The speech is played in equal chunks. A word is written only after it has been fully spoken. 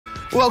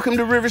Welcome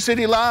to River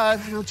City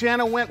Live. Now,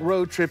 Jana went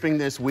road tripping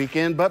this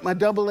weekend, but my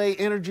AA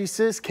Energy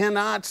sis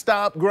cannot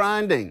stop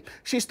grinding.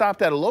 She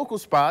stopped at a local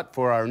spot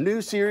for our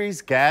new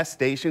series, Gas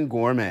Station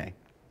Gourmet.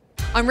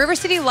 On River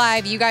City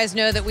Live, you guys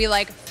know that we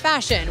like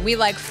fashion, we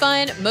like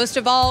fun, most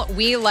of all,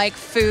 we like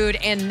food,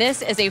 and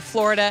this is a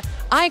Florida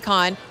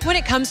icon when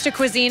it comes to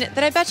cuisine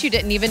that I bet you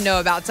didn't even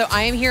know about. So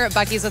I am here at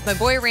Buckee's with my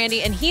boy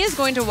Randy, and he is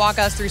going to walk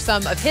us through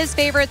some of his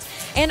favorites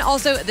and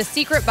also the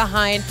secret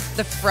behind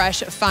the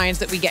fresh finds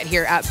that we get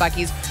here at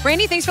Buckee's.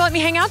 Randy, thanks for letting me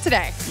hang out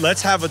today.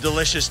 Let's have a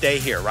delicious day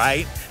here,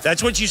 right?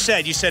 That's what you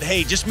said. You said,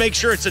 hey, just make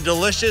sure it's a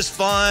delicious,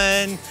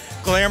 fun,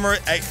 glamour.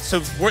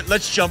 So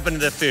let's jump into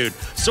the food.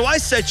 So I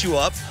set you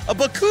up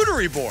a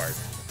charcuterie board.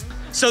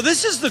 So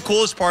this is the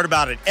coolest part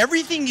about it.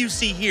 Everything you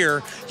see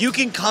here, you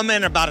can come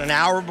in about an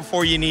hour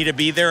before you need to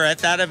be there at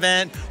that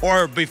event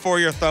or before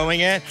you're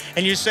throwing it.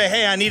 And you say,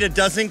 hey, I need a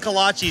dozen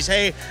kolaches.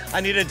 Hey, I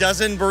need a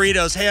dozen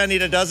burritos. Hey, I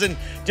need a dozen.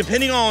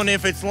 Depending on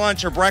if it's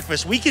lunch or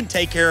breakfast, we can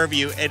take care of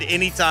you at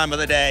any time of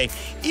the day.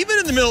 Even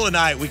in the middle of the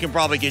night, we can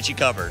probably get you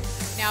covered.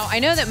 Now, I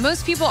know that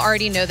most people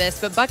already know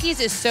this, but Buckee's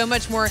is so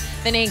much more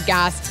than a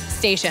gas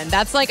station.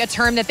 That's like a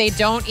term that they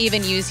don't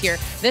even use here.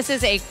 This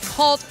is a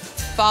cult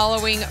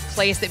following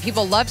place that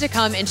people love to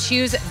come and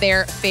choose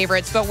their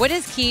favorites. But what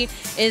is key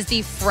is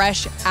the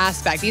fresh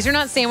aspect. These are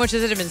not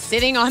sandwiches that have been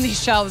sitting on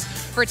these shelves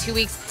for 2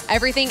 weeks.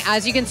 Everything,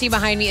 as you can see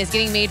behind me, is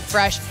getting made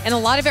fresh, and a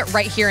lot of it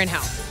right here in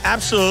house.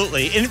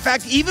 Absolutely. In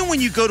fact, even when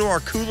you go to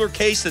our cooler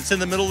case that's in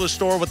the middle of the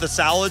store with the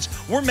salads,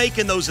 we're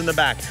making those in the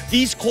back.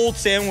 These cold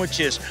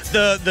sandwiches,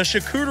 the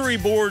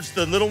charcuterie boards,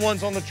 the little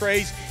ones on the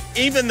trays,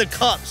 even the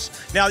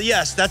cups. Now,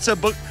 yes, that's a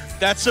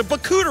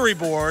charcuterie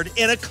board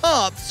in a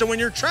cup. So when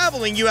you're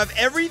traveling, you have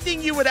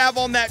everything you would have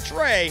on that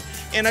tray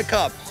in a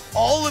cup.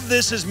 All of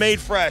this is made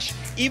fresh.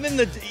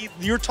 Even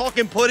you're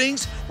talking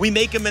puddings, we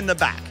make them in the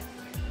back.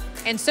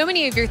 And so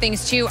many of your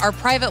things, too, are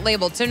private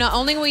labeled. So not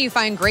only will you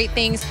find great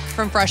things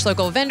from fresh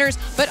local vendors,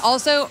 but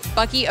also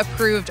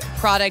Buccee-approved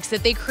products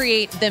that they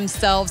create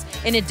themselves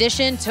in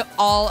addition to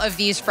all of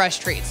these fresh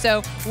treats.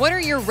 So what are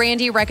your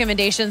Randy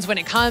recommendations when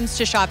it comes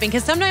to shopping?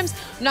 Because sometimes,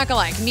 I'm not gonna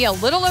lie, it can be a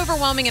little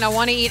overwhelming and I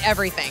want to eat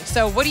everything.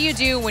 So what do you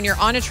do when you're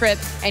on a trip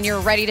and you're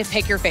ready to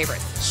pick your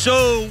favorites?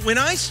 So when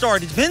I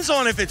start, it depends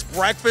on if it's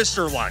breakfast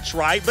or lunch,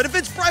 right? But if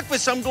it's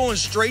breakfast, I'm going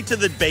straight to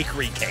the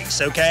bakery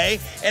case, okay?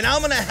 And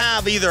I'm gonna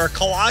have either a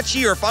kolache,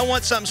 or if I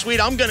want something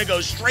sweet, I'm gonna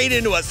go straight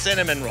into a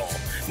cinnamon roll.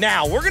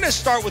 Now, we're gonna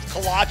start with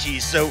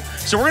kolaches. So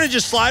we're gonna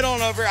just slide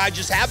on over. I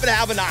just happen to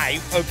have a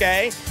knife,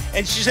 okay?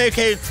 And she say,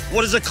 okay,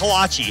 what is a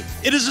kolache?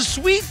 It is a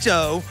sweet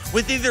dough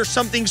with either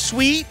something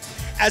sweet,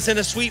 as in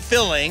a sweet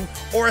filling,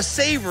 or a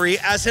savory,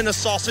 as in a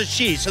sausage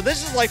cheese. So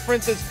this is like, for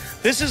instance,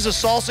 this is a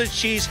sausage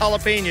cheese,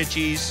 jalapeno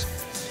cheese.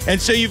 And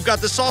so you've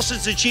got the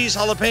sausage, the cheese,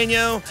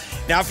 jalapeno.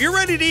 Now, if you're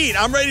ready to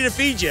eat, I'm ready to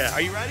feed you.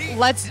 Are you ready?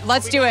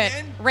 Let's do it.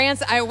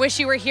 Rance, I wish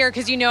you were here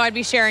because you know I'd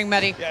be sharing,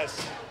 buddy.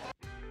 Yes.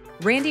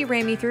 Randy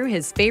ran me through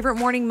his favorite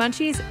morning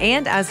munchies,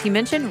 and as he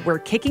mentioned, we're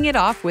kicking it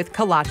off with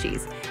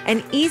kolaches,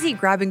 an easy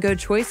grab-and-go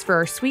choice for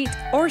our sweet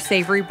or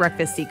savory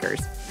breakfast seekers.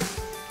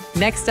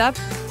 Next up,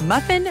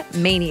 Muffin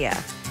Mania.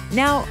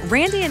 Now,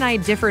 Randy and I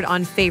differed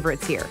on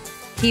favorites here.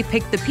 He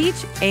picked the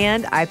peach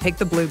and I picked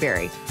the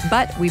blueberry,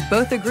 but we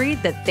both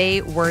agreed that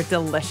they were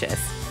delicious.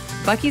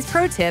 Buckee's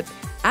pro tip,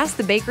 ask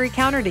the bakery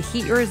counter to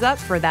heat yours up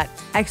for that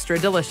extra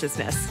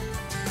deliciousness.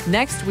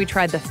 Next, we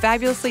tried the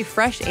fabulously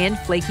fresh and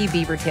flaky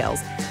beaver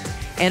tails.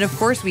 And of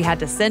course, we had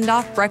to send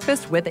off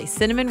breakfast with a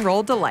cinnamon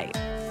roll delight.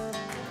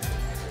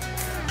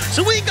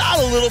 So we got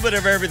a little bit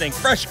of everything.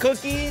 Fresh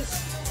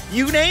cookies,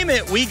 you name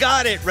it, we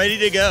got it ready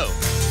to go.